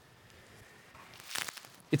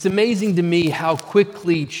It's amazing to me how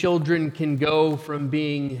quickly children can go from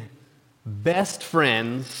being best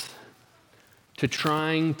friends to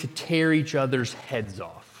trying to tear each other's heads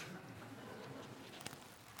off.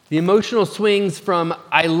 The emotional swings from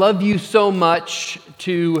 "I love you so much"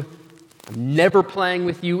 to "I'm never playing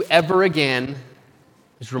with you ever again"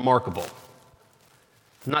 is remarkable.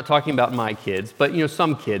 I'm not talking about my kids, but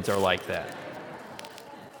some kids are like that.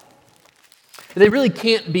 They really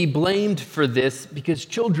can't be blamed for this because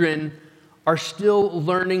children are still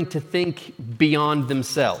learning to think beyond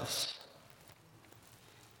themselves.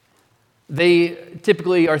 They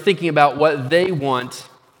typically are thinking about what they want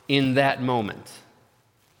in that moment.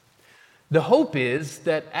 The hope is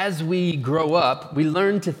that as we grow up, we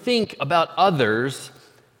learn to think about others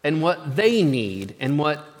and what they need and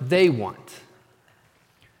what they want.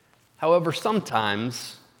 However,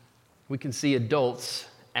 sometimes we can see adults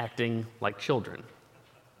acting like children.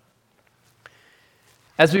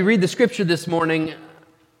 As we read the scripture this morning,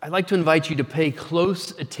 I'd like to invite you to pay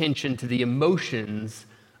close attention to the emotions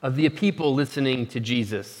of the people listening to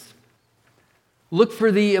Jesus. Look for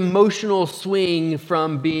the emotional swing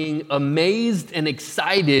from being amazed and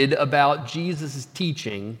excited about Jesus'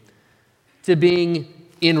 teaching to being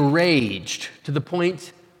enraged to the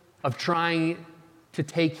point of trying to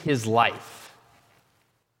take his life.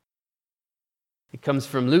 It comes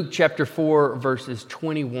from Luke chapter 4, verses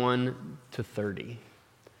 21 to 30.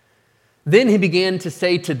 Then he began to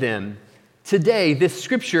say to them, "Today this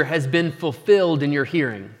scripture has been fulfilled in your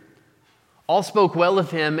hearing." All spoke well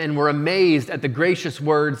of him and were amazed at the gracious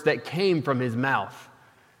words that came from his mouth.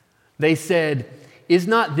 They said, "Is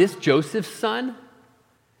not this Joseph's son?"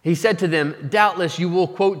 He said to them, "Doubtless you will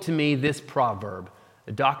quote to me this proverb,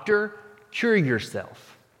 'Doctor, cure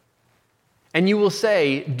yourself.' And you will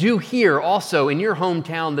say, 'Do here also in your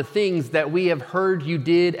hometown the things that we have heard you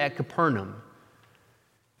did at Capernaum.'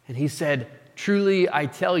 And he said, 'Truly I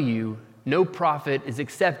tell you, no prophet is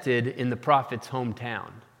accepted in the prophet's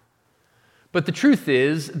hometown.' But the truth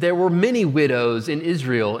is, there were many widows in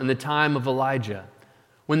Israel in the time of Elijah,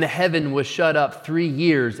 when the heaven was shut up 3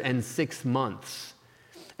 years and 6 months,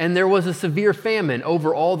 and there was a severe famine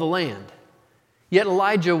over all the land. Yet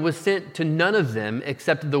Elijah was sent to none of them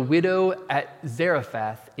except the widow at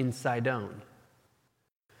Zarephath in Sidon.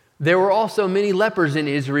 There were also many lepers in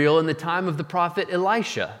Israel in the time of the prophet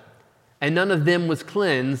Elisha, and none of them was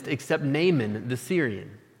cleansed except Naaman the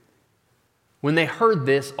Syrian. When they heard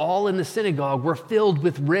this, all in the synagogue were filled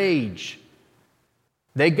with rage.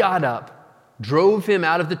 They got up, drove him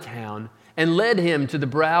out of the town, and led him to the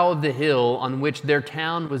brow of the hill on which their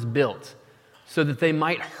town was built, so that they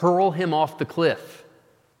might hurl him off the cliff.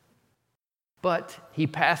 But he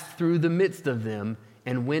passed through the midst of them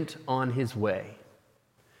and went on his way.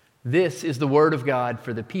 This is the word of God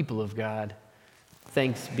for the people of God.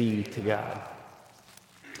 Thanks be to God.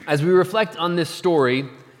 As we reflect on this story,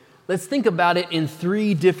 let's think about it in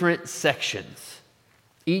 3 different sections,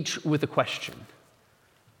 each with a question.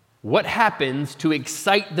 What happens to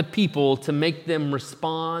excite the people to make them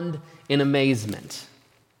respond in amazement?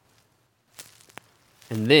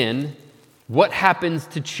 And then, what happens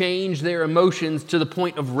to change their emotions to the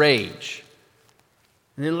point of rage?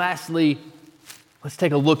 And then lastly, let's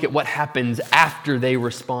take a look at what happens after they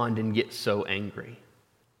respond and get so angry.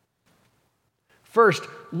 First,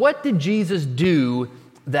 what did Jesus do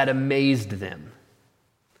that amazed them?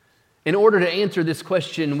 In order to answer this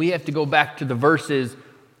question, we have to go back to the verses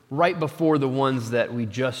right before the ones that we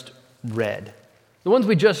just read. The ones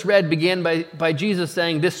we just read began by Jesus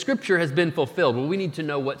saying, "This scripture has been fulfilled." Well, we need to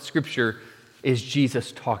know what scripture is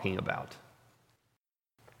Jesus talking about.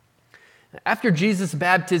 After Jesus'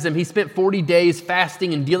 baptism, he spent 40 days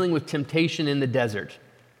fasting and dealing with temptation in the desert.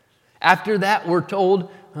 After that, we're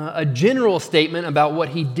told a general statement about what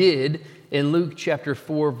he did in Luke chapter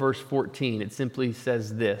 4, verse 14. It simply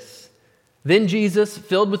says this: "Then Jesus,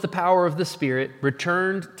 filled with the power of the Spirit,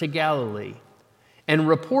 returned to Galilee, and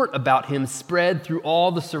report about him spread through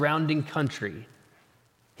all the surrounding country.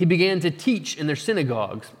 He began to teach in their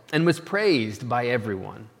synagogues and was praised by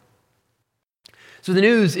everyone." So the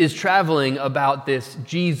news is traveling about this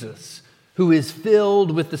Jesus who is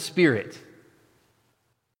filled with the Spirit.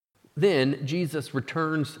 Then Jesus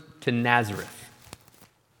returns to Nazareth,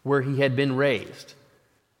 where he had been raised.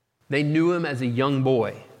 They knew him as a young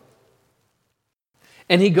boy.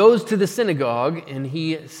 And he goes to the synagogue and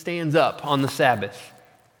he stands up on the Sabbath.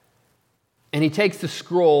 And he takes the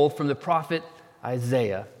scroll from the prophet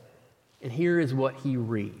Isaiah. And here is what he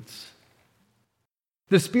reads: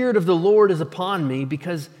 "The Spirit of the Lord is upon me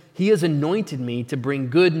because he has anointed me to bring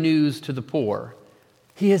good news to the poor.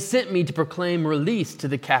 He has sent me to proclaim release to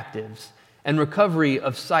the captives and recovery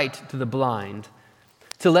of sight to the blind,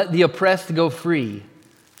 to let the oppressed go free,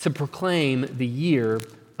 to proclaim the year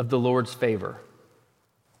of the Lord's favor."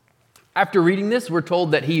 After reading this, we're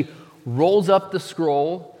told that he rolls up the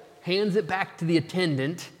scroll, hands it back to the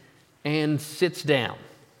attendant, and sits down.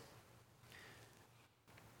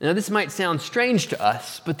 Now, this might sound strange to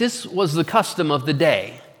us, but this was the custom of the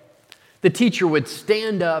day. The teacher would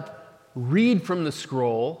stand up, read from the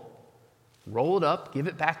scroll, roll it up, give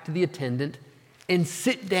it back to the attendant, and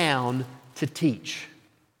sit down to teach.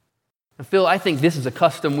 Now, Phil, I think this is a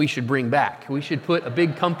custom we should bring back. We should put a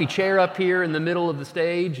big comfy chair up here in the middle of the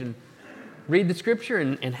stage and read the scripture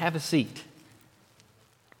and have a seat.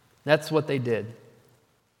 That's what they did.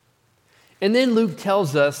 And then Luke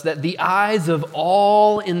tells us that the eyes of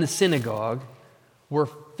all in the synagogue were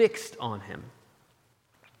fixed on him.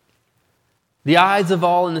 The eyes of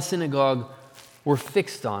all in the synagogue were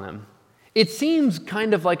fixed on him. It seems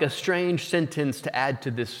kind of like a strange sentence to add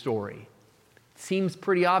to this story. It seems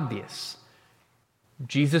pretty obvious.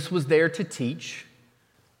 Jesus was there to teach.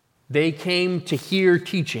 They came to hear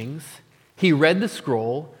teachings. He read the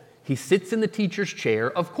scroll. He sits in the teacher's chair.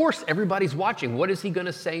 Of course, everybody's watching. What is he going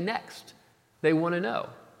to say next? They want to know.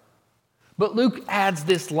 But Luke adds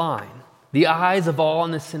this line: the eyes of all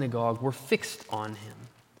in the synagogue were fixed on him.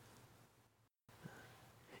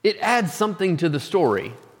 It adds something to the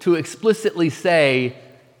story to explicitly say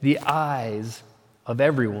the eyes of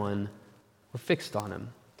everyone were fixed on him.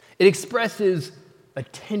 It expresses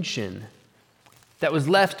attention that was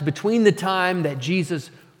left between the time that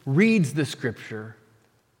Jesus reads the scripture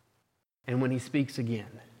and when he speaks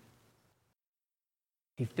again.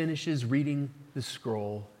 He finishes reading the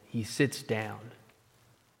scroll, he sits down,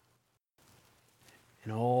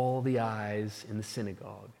 and all the eyes in the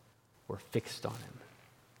synagogue were fixed on him.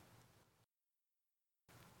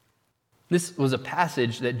 This was a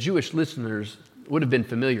passage that Jewish listeners would have been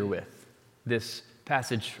familiar with, this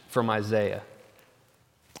passage from Isaiah.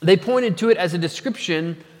 They pointed to it as a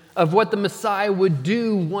description of what the Messiah would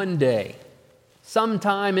do one day,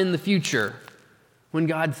 sometime in the future, when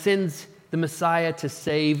God sends the Messiah to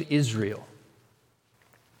save Israel.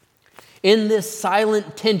 In this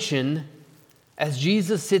silent tension, as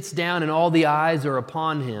Jesus sits down and all the eyes are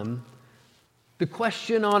upon him, the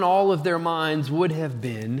question on all of their minds would have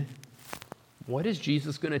been, what is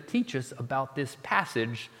Jesus going to teach us about this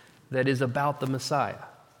passage that is about the Messiah?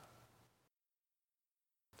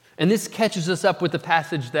 And this catches us up with the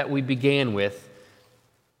passage that we began with,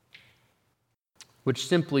 which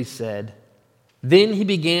simply said, "Then he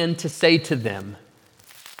began to say to them,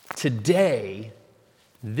 'Today,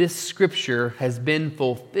 this scripture has been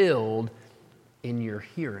fulfilled in your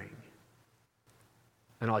hearing.'"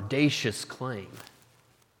 An audacious claim.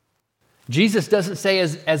 Jesus doesn't say,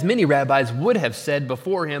 as many rabbis would have said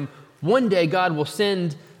before him, one day God will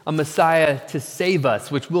send a Messiah to save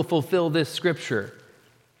us, which will fulfill this scripture.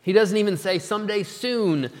 He doesn't even say someday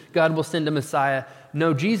soon God will send a Messiah.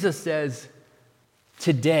 No, Jesus says,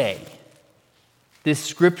 today, this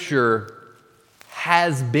scripture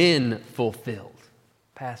has been fulfilled.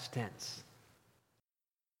 Past tense.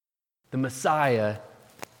 The Messiah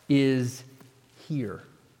is here.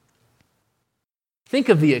 Think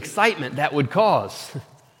of the excitement that would cause.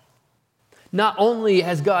 Not only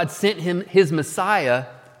has God sent him his Messiah,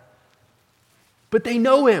 but they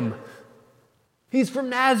know him. He's from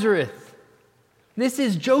Nazareth. This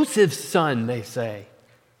is Joseph's son, they say.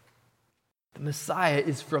 The Messiah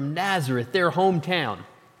is from Nazareth, their hometown.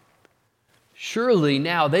 Surely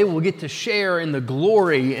now they will get to share in the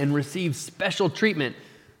glory and receive special treatment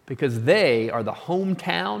because they are the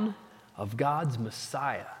hometown of God's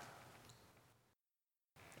Messiah.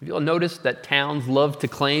 Have you all noticed that towns love to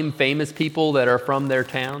claim famous people that are from their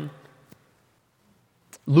town?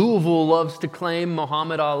 Louisville loves to claim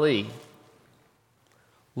Muhammad Ali.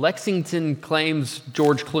 Lexington claims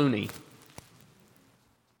George Clooney.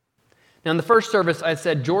 Now, in the first service, I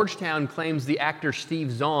said Georgetown claims the actor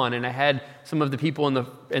Steve Zahn, and I had some of the people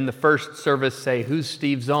in the first service say, "Who's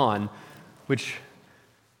Steve Zahn?" Which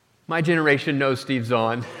my generation knows Steve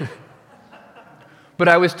Zahn. But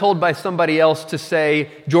I was told by somebody else to say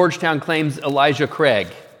Georgetown claims Elijah Craig.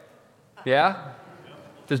 Yeah?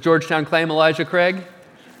 Does Georgetown claim Elijah Craig?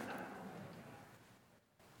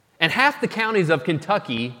 And half the counties of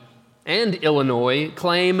Kentucky and Illinois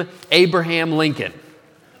claim Abraham Lincoln.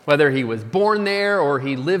 Whether he was born there or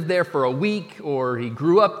he lived there for a week or he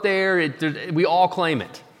grew up there, we all claim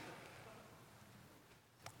it.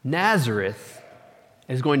 Nazareth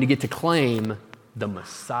is going to get to claim the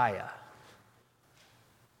Messiah.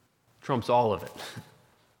 Trumps all of it.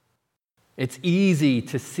 It's easy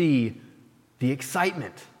to see the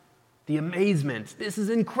excitement the amazement. This is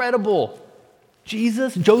incredible.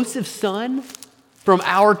 Jesus, Joseph's son, from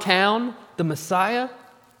our town, the Messiah.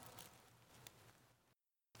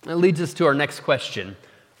 That leads us to our next question.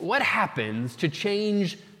 What happens to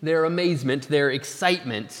change their amazement, their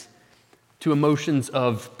excitement, to emotions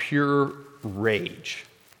of pure rage?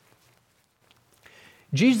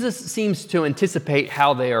 Jesus seems to anticipate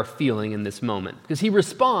how they are feeling in this moment, because he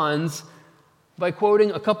responds by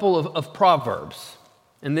quoting a couple of Proverbs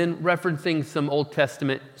and then referencing some Old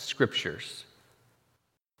Testament scriptures.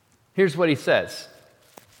 Here's what he says.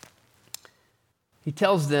 He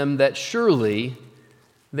tells them that surely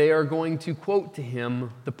they are going to quote to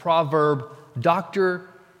him the proverb, "Doctor,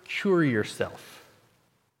 cure yourself."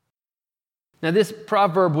 Now, this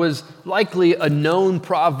proverb was likely a known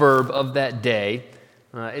proverb of that day.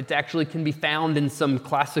 It actually can be found in some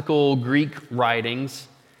classical Greek writings.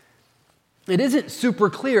 It isn't super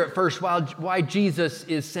clear at first why Jesus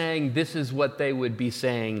is saying this is what they would be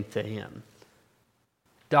saying to him.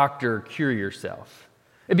 Doctor, cure yourself.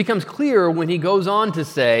 It becomes clear when he goes on to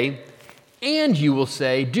say, "And you will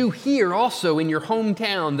say, do here also in your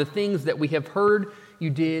hometown the things that we have heard you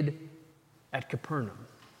did at Capernaum."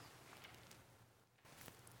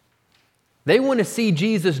 They want to see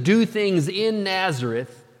Jesus do things in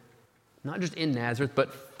Nazareth, not just in Nazareth,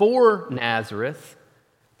 but for Nazareth,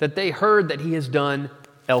 that they heard that he has done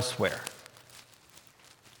elsewhere.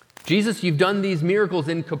 Jesus, you've done these miracles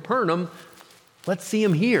in Capernaum. Let's see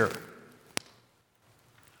him here.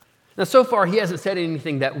 Now, so far, he hasn't said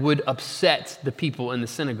anything that would upset the people in the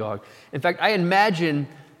synagogue. In fact, I imagine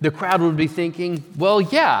the crowd would be thinking, well,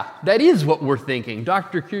 yeah, that is what we're thinking.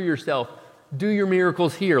 Doctor, cure yourself. Do your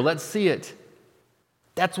miracles here. Let's see it.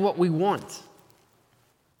 That's what we want.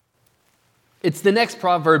 It's the next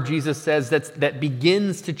proverb Jesus says that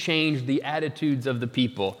begins to change the attitudes of the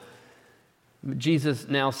people. Jesus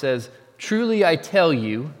now says, "Truly I tell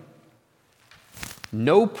you,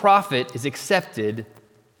 no prophet is accepted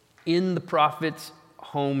in the prophet's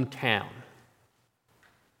hometown."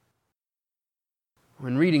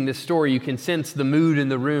 When reading this story, you can sense the mood in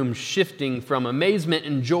the room shifting from amazement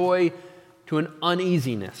and joy to an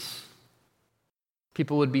uneasiness.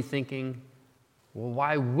 People would be thinking, well,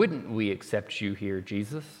 why wouldn't we accept you here,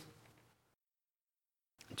 Jesus?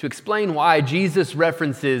 To explain why, Jesus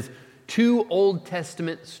references two Old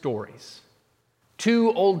Testament stories,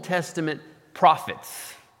 two Old Testament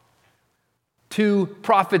prophets, two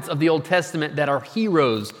prophets of the Old Testament that are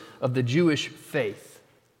heroes of the Jewish faith.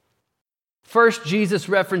 First, Jesus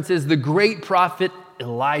references the great prophet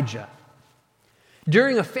Elijah.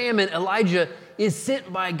 During a famine, Elijah is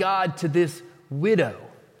sent by God to this widow.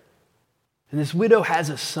 And this widow has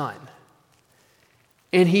a son.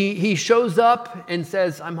 And he shows up and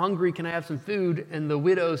says, "I'm hungry, can I have some food?" And the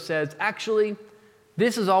widow says, "Actually,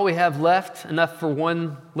 this is all we have left, enough for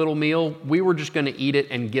one little meal. We were just going to eat it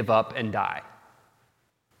and give up and die.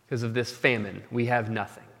 Because of this famine, we have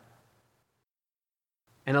nothing."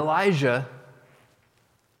 And Elijah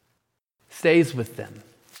stays with them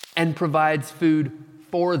and provides food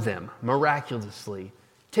for them miraculously,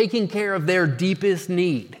 taking care of their deepest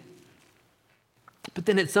need. But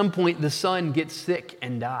then at some point, the son gets sick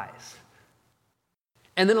and dies.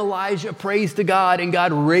 And then Elijah prays to God, and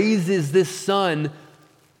God raises this son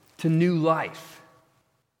to new life.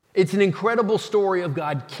 It's an incredible story of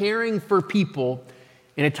God caring for people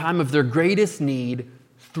in a time of their greatest need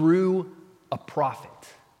through a prophet.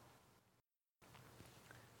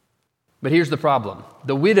 But here's the problem.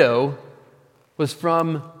 The widow was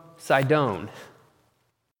from Sidon,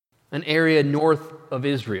 an area north of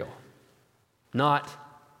Israel, not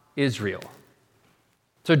Israel.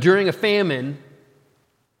 So during a famine,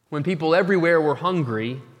 when people everywhere were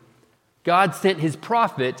hungry, God sent his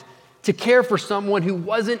prophet to care for someone who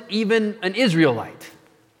wasn't even an Israelite.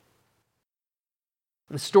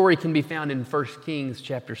 The story can be found in 1 Kings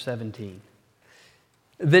chapter 17.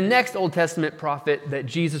 The next Old Testament prophet that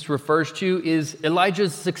Jesus refers to is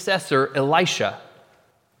Elijah's successor, Elisha.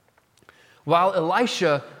 While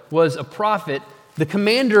Elisha was a prophet, the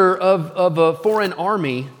commander of a foreign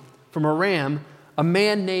army from Aram, a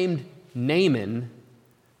man named Naaman,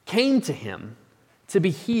 came to him to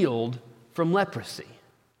be healed from leprosy.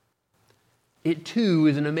 It too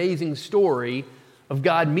is an amazing story of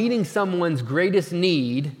God meeting someone's greatest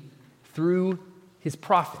need through his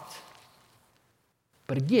prophet.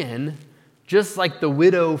 But again, just like the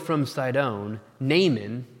widow from Sidon,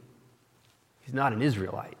 Naaman, he's not an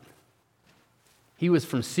Israelite. He was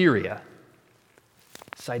from Syria.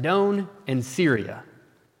 Sidon and Syria.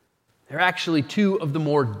 They're actually two of the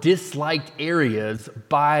more disliked areas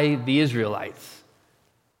by the Israelites.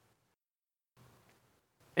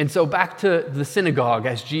 And so back to the synagogue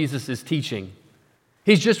as Jesus is teaching.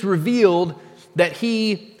 He's just revealed that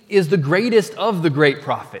he is the greatest of the great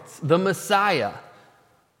prophets, the Messiah,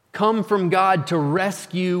 come from God to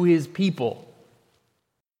rescue his people.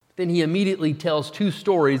 Then he immediately tells two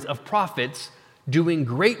stories of prophets doing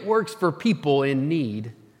great works for people in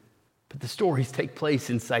need. But the stories take place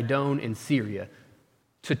in Sidon and Syria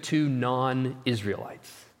to two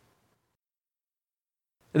non-Israelites.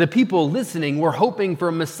 The people listening were hoping for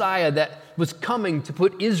a Messiah that was coming to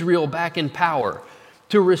put Israel back in power,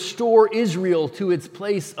 to restore Israel to its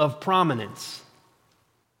place of prominence.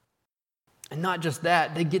 And not just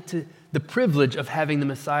that, they get to the privilege of having the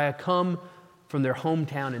Messiah come from their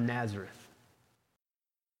hometown in Nazareth.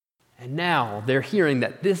 And now they're hearing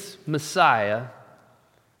that this Messiah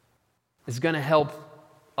is going to help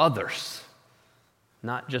others,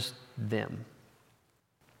 not just them.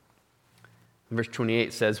 Verse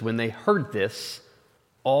 28 says, when they heard this,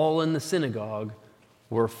 all in the synagogue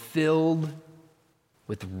were filled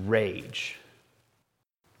with rage.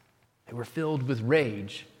 They were filled with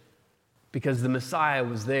rage because the Messiah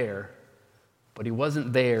was there, but he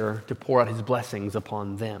wasn't there to pour out his blessings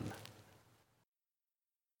upon them.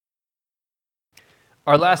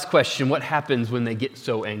 Our last question, what happens when they get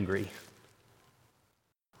so angry?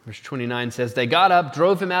 Verse 29 says, they got up,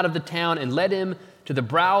 drove him out of the town, and led him to the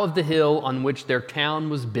brow of the hill on which their town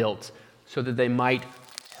was built, so that they might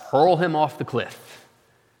hurl him off the cliff.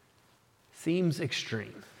 Seems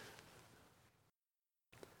extreme.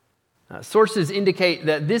 Sources indicate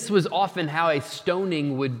that this was often how a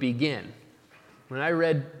stoning would begin. When I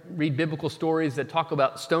read biblical stories that talk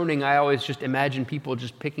about stoning, I always just imagine people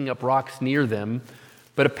just picking up rocks near them.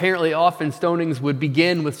 But apparently often stonings would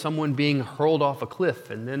begin with someone being hurled off a cliff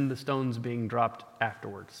and then the stones being dropped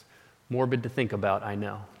afterwards. Morbid to think about, I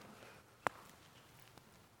know.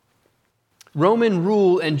 Roman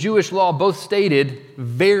rule and Jewish law both stated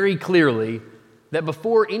very clearly that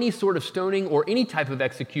before any sort of stoning or any type of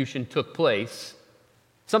execution took place,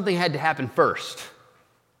 something had to happen first.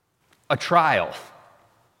 A trial.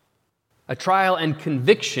 A trial and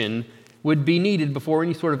conviction would be needed before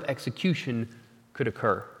any sort of execution could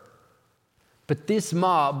occur. But this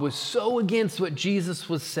mob was so against what Jesus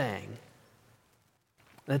was saying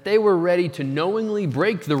that they were ready to knowingly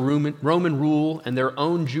break the Roman rule and their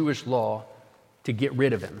own Jewish law to get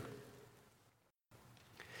rid of him.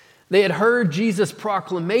 They had heard Jesus'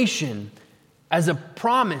 proclamation as a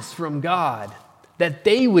promise from God that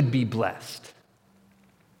they would be blessed.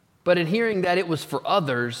 But in hearing that it was for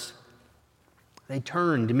others, they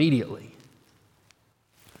turned immediately.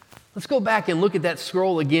 Let's go back and look at that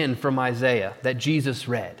scroll again from Isaiah that Jesus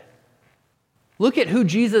read. Look at who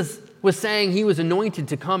Jesus was saying he was anointed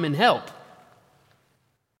to come and help.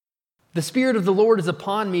 The Spirit of the Lord is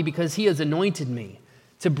upon me because he has anointed me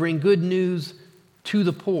to bring good news to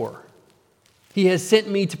the poor. He has sent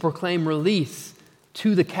me to proclaim release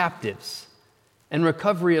to the captives and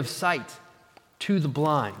recovery of sight to the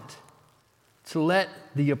blind, to let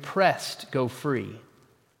the oppressed go free,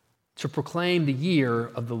 to proclaim the year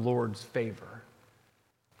of the Lord's favor.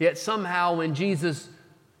 Yet somehow when Jesus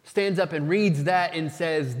stands up and reads that and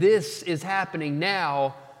says, this is happening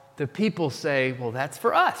now, the people say, well, that's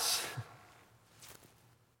for us.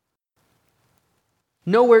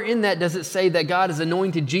 Nowhere in that does it say that God has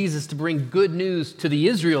anointed Jesus to bring good news to the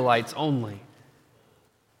Israelites only.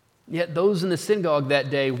 Yet those in the synagogue that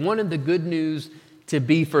day wanted the good news to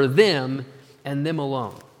be for them and them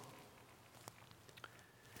alone.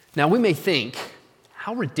 Now we may think,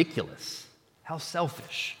 how ridiculous, how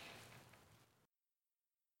selfish.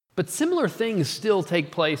 But similar things still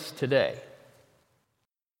take place today.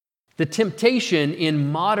 The temptation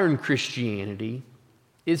in modern Christianity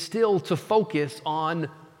is still to focus on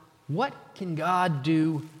what can God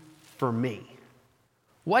do for me?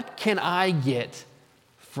 What can I get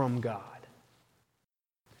from God?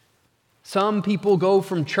 Some people go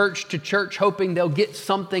from church to church hoping they'll get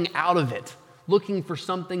something out of it, looking for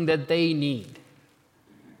something that they need.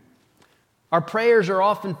 Our prayers are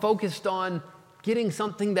often focused on getting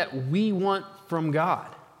something that we want from God.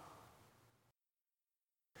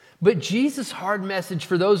 But Jesus' hard message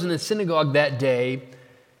for those in the synagogue that day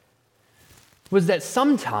was that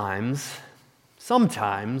sometimes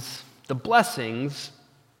the blessings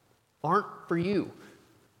aren't for you.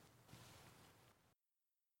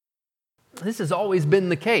 This has always been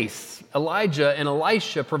the case. Elijah and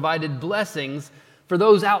Elisha provided blessings for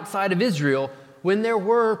those outside of Israel when there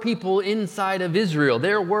were people inside of Israel.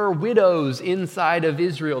 There were widows inside of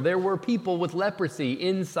Israel. There were people with leprosy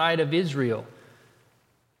inside of Israel.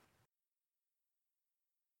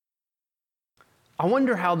 I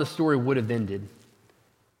wonder how the story would have ended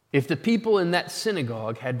if the people in that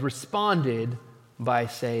synagogue had responded by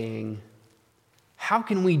saying, "How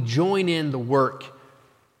can we join in the work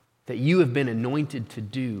that you have been anointed to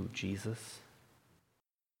do, Jesus?"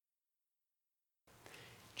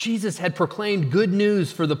 Jesus had proclaimed good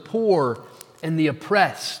news for the poor and the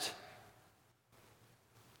oppressed.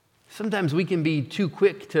 Sometimes we can be too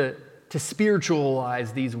quick to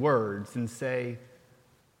spiritualize these words and say,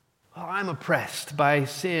 "Oh, I'm oppressed by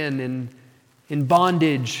sin and in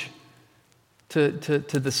bondage to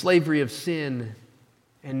the slavery of sin,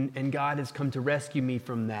 and God has come to rescue me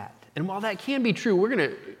from that." And while that can be true,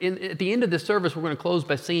 at the end of this service, we're going to close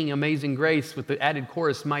by singing Amazing Grace with the added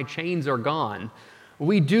chorus, "My chains are gone."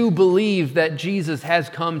 We do believe that Jesus has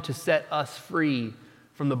come to set us free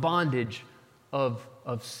from the bondage of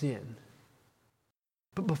sin.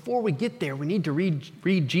 But before we get there, we need to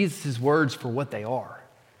read Jesus' words for what they are.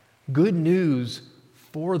 Good news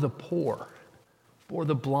for the poor, for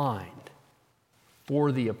the blind,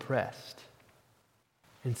 for the oppressed.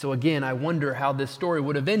 And so again, I wonder how this story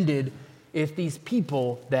would have ended if these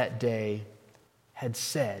people that day had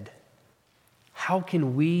said, "How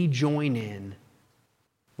can we join in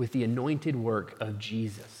with the anointed work of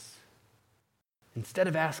Jesus?" Instead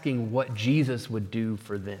of asking what Jesus would do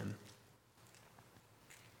for them.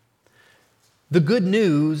 The good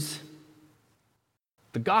news,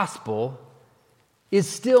 the gospel, is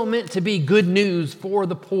still meant to be good news for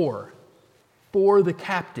the poor, for the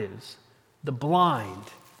captives, the blind,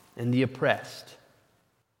 and the oppressed.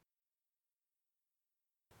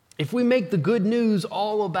 If we make the good news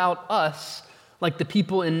all about us, like the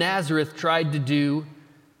people in Nazareth tried to do,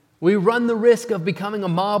 we run the risk of becoming a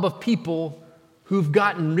mob of people who've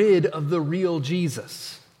gotten rid of the real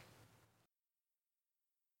Jesus.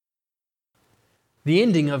 The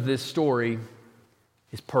ending of this story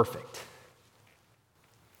is perfect.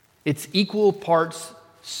 It's equal parts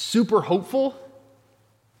super hopeful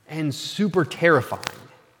and super terrifying.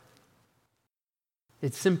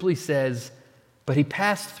 It simply says, "But he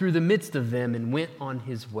passed through the midst of them and went on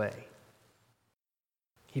his way."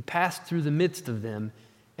 He passed through the midst of them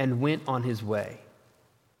and went on his way.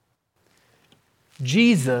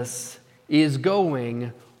 Jesus is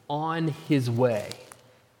going on his way.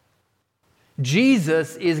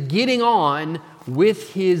 Jesus is getting on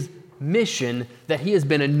with his mission that he has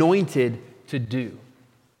been anointed to do.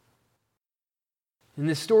 In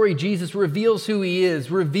this story, Jesus reveals who he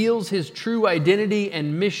is, reveals his true identity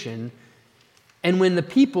and mission. And when the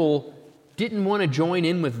people didn't want to join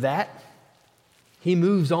in with that, he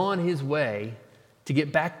moves on his way to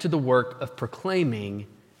get back to the work of proclaiming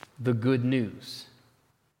the good news.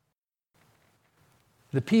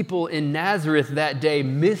 The people in Nazareth that day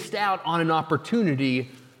missed out on an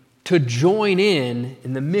opportunity to join in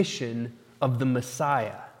the mission of the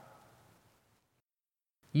Messiah.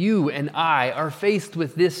 You and I are faced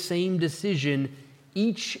with this same decision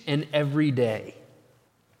each and every day.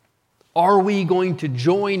 Are we going to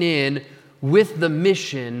join in with the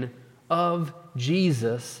mission of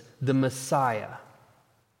Jesus, the Messiah?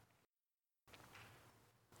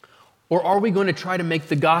 Or are we going to try to make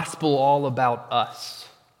the gospel all about us?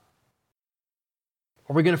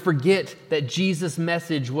 Are we going to forget that Jesus'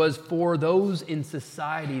 message was for those in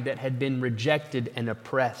society that had been rejected and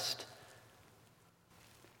oppressed?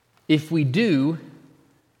 If we do,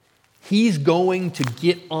 he's going to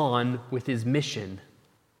get on with his mission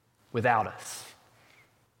without us.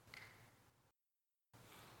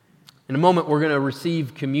 In a moment, we're going to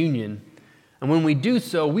receive communion. And when we do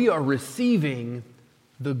so, we are receiving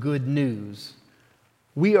the good news.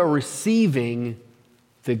 We are receiving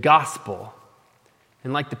the gospel.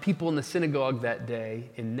 And like the people in the synagogue that day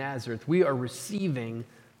in Nazareth, we are receiving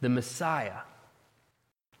the Messiah.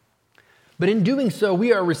 But in doing so,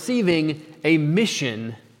 we are receiving a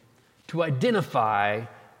mission to identify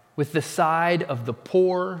with the side of the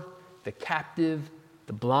poor, the captive,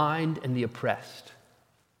 the blind, and the oppressed.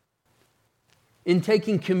 In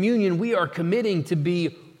taking communion, we are committing to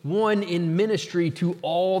be one in ministry to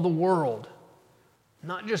all the world,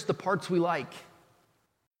 not just the parts we like.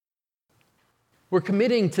 We're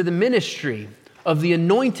committing to the ministry of the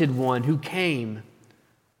Anointed One who came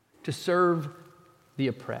to serve the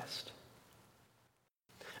oppressed.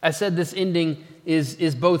 I said this ending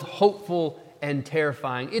is both hopeful and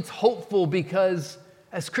terrifying. It's hopeful because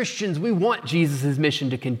as Christians, we want Jesus' mission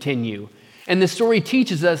to continue. And the story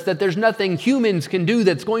teaches us that there's nothing humans can do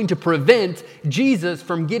that's going to prevent Jesus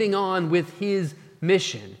from getting on with his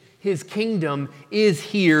mission. His kingdom is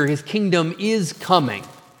here. His kingdom is coming.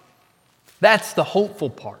 That's the hopeful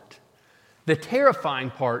part. The terrifying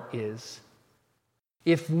part is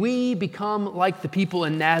if we become like the people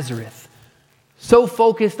in Nazareth, so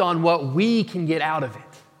focused on what we can get out of it,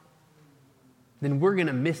 then we're going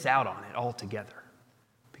to miss out on it altogether.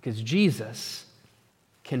 Because Jesus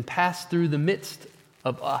can pass through the midst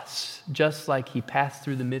of us, just like he passed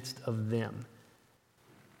through the midst of them,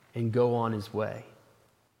 and go on his way.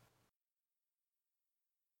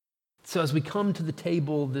 So as we come to the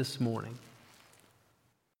table this morning,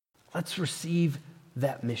 let's receive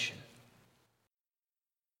that mission.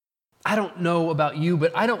 I don't know about you,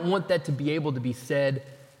 but I don't want that to be able to be said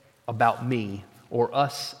about me or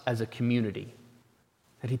us as a community,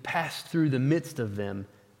 that he passed through the midst of them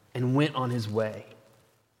and went on his way.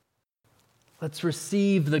 Let's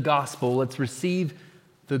receive the gospel. Let's receive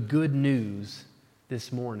the good news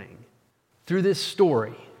this morning through this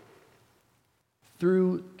story,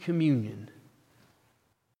 through communion.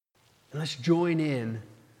 And let's join in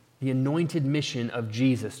the anointed mission of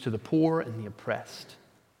Jesus to the poor and the oppressed,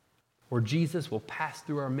 where Jesus will pass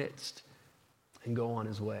through our midst and go on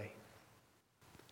his way.